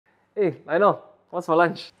Hey, Lionel, what's for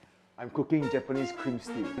lunch? I'm cooking Japanese cream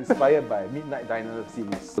stew, inspired by Midnight Diner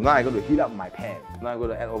series. So now I'm going to heat up my pan. Now I'm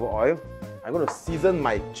going to add over oil. I'm going to season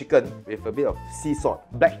my chicken with a bit of sea salt,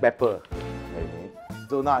 black pepper. Okay.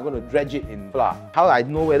 So now I'm going to dredge it in flour. How I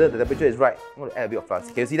know whether the temperature is right? I'm going to add a bit of flour.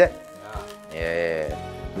 Can you see that? Yeah.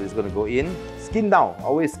 So it's going to go in. Skin down.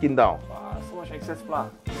 Always skin down. Wow, so much excess flour.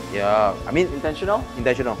 Yeah. I mean, Intentional?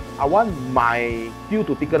 intentional. I want my stew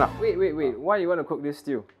to thicken up. Wait. Why you want to cook this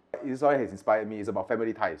stew? This story has inspired me. It's about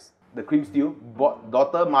family ties. The cream stew brought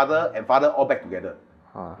daughter, mother, and father all back together.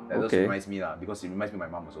 That just reminds me because it reminds me of my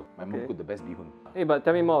mom also. My mom cooked the best bihun. Hey, but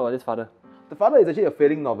tell me more about this father. The father is actually a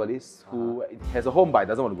failing novelist who has a home but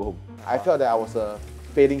doesn't want to go home. I felt that I was a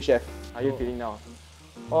failing chef. How are you feeling now?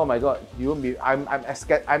 Oh my god, you won't be. I'm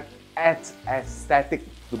ecstatic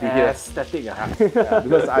to be here. Aesthetic,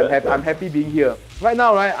 Because I'm happy being here. Right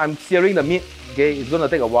now, right, I'm searing the meat. Okay, it's gonna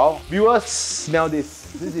take a while. Viewers, smell this.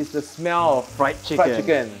 This is the smell of Fried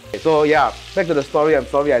chicken. So yeah, back to the story. I'm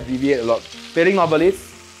sorry I deviate a lot. Failing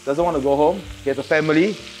novelist, doesn't want to go home. He has a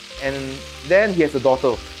family, and then he has a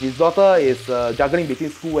daughter. His daughter is juggling between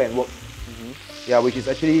school and work. Yeah, which is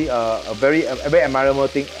actually a very admirable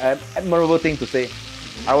thing to say.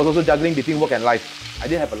 I was also juggling between work and life. I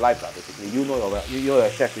didn't have a life, basically. You know, you're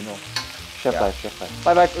a chef, you know. Chef life.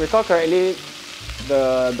 But if I recall correctly,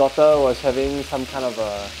 the daughter was having some kind of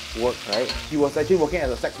work, right? She was actually working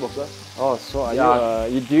as a sex worker. Oh, so are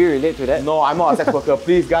do you relate to that? No, I'm not a sex worker.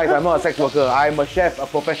 Please, guys, I'm not a sex worker. I'm a chef, a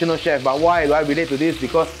professional chef. But why do I relate to this?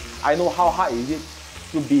 Because I know how hard it is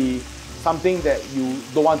to be something that you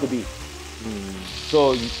don't want to be.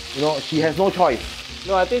 So, you know, she has no choice.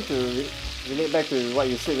 No, I think to relate back to what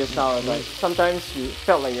you said just now, like sometimes you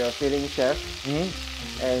felt like you're a failing chef,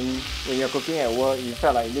 and when you're cooking at work, you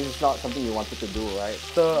felt like this is not something you wanted to do, right?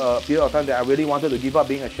 After a period of time that I really wanted to give up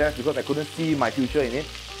being a chef because I couldn't see my future in it.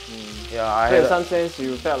 Yeah, So in some sense,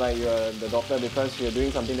 you felt like you're the doctor because you're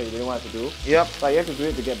doing something that you didn't want to do. Yep. But you have to do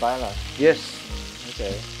it to get by, lah. Yes.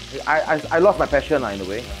 Okay. I lost my passion in a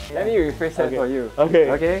way. Let me rephrase that for you.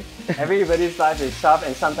 Okay. Everybody's life is tough,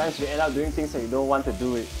 and sometimes you end up doing things that you don't want to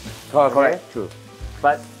do it. Correct. True.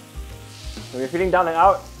 But when you're feeling down and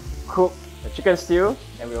out, cook a chicken stew,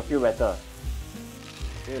 and we'll feel better.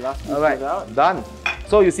 Okay, last piece Alright, out. done.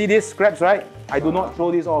 So you see these scraps, right? I do not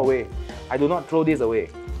throw this all away. I do not throw this away.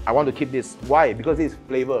 I want to keep this. Why? Because it's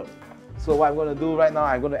flavor. So what I'm going to do right now,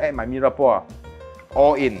 I'm going to add my mirepoix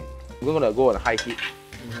all in. We're going to go on high heat.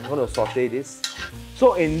 I'm going to saute this.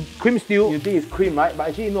 So in cream stew, you think it's cream, right? But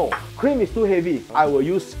actually no. Cream is too heavy. I will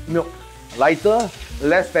use milk. Lighter,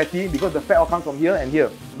 less fatty, because the fat all comes from here and here.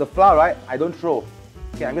 The flour, right, I don't throw.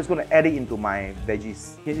 Okay, I'm just going to add it into my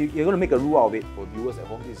veggies. Okay, you're going to make a roux out of it. For viewers at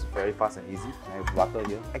home, this is very fast and easy. I have butter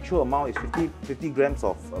here. Actual amount is 50 grams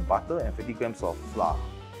of butter and 50 grams of flour.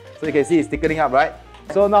 So you can see it's thickening up, right?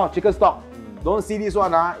 So now, chicken stock. Don't see this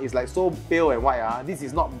one, it's like so pale and white. This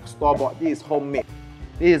is not store-bought, this is homemade.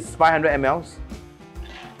 This is 500 ml.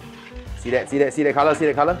 See that color, see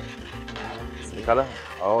the color? See the color?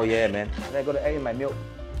 Oh yeah, man. And I'm going to add in my milk.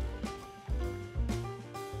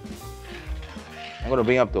 I'm going to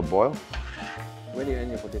bring up to a boil. Where do you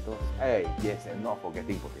end your potatoes? Hey, yes, and not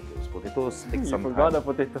forgetting potatoes. Potatoes take some time. You forgot the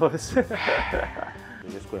potatoes.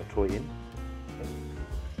 We're just going to throw it in.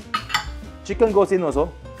 Chicken goes in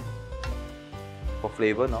also. For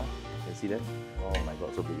flavor now. You can see that? Oh my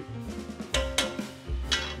god, so beautiful.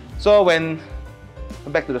 So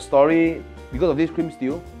back to the story, because of this cream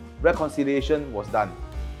stew, reconciliation was done.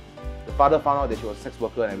 The father found out that she was a sex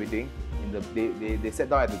worker and everything. They sat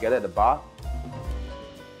down together at the bar.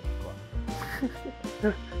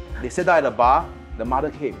 They sat down at the bar, the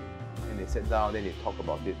mother came. And they sat down, then they talked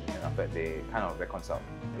about it, and after that they kind of reconciled.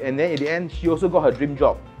 And then in the end, she also got her dream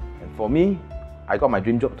job. And for me, I got my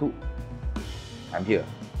dream job too. I'm here,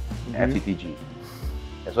 FTTG.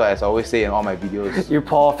 That's why, as I always say in all my videos, You're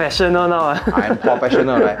professional now. I'm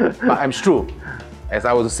professional, right? But I'm true. As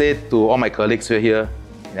I would say to all my colleagues who are here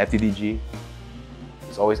in FTTG,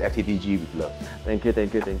 it's always FTTG with love. Thank you.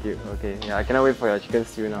 Okay, yeah, I cannot wait for your chicken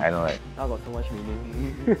stew now. I know, right? Now got so much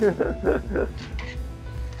meaning.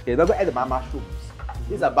 Okay, now I'm going to add the mushrooms.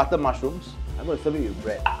 These are butter mushrooms. I'm going to serve it with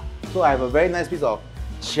bread. So I have a very nice piece of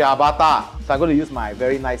ciabatta. So I'm going to use my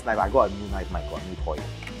very nice knife. I got a new knife, my god, new toy.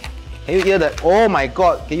 Can you hear that? Oh my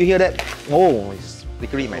god, can you hear that? Oh, it's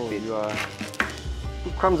flickering in my face. You are...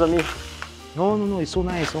 Put crumbs on me. No, it's so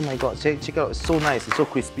nice. Oh my god, check it out. It's so nice, it's so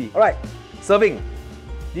crispy. Alright, serving.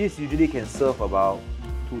 This usually can serve about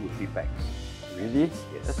 2 to 3 packs. Really?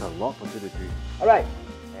 Yes. That's a lot for 2 to 3. Alright,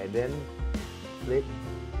 and then plate.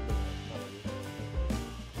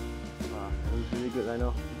 Wow, that looks really good, I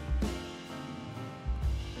know.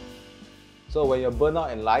 So when you're burnt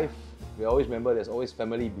out in life, we always remember there's always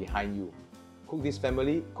family behind you. Cook this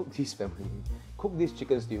chicken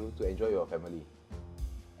stew to enjoy your family.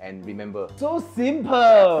 And remember, so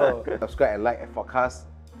simple! Subscribe and like and podcast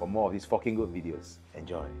for more of these fucking good videos.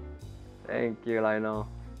 Enjoy. Thank you, Lionel.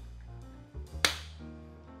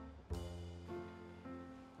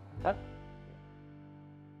 Cut.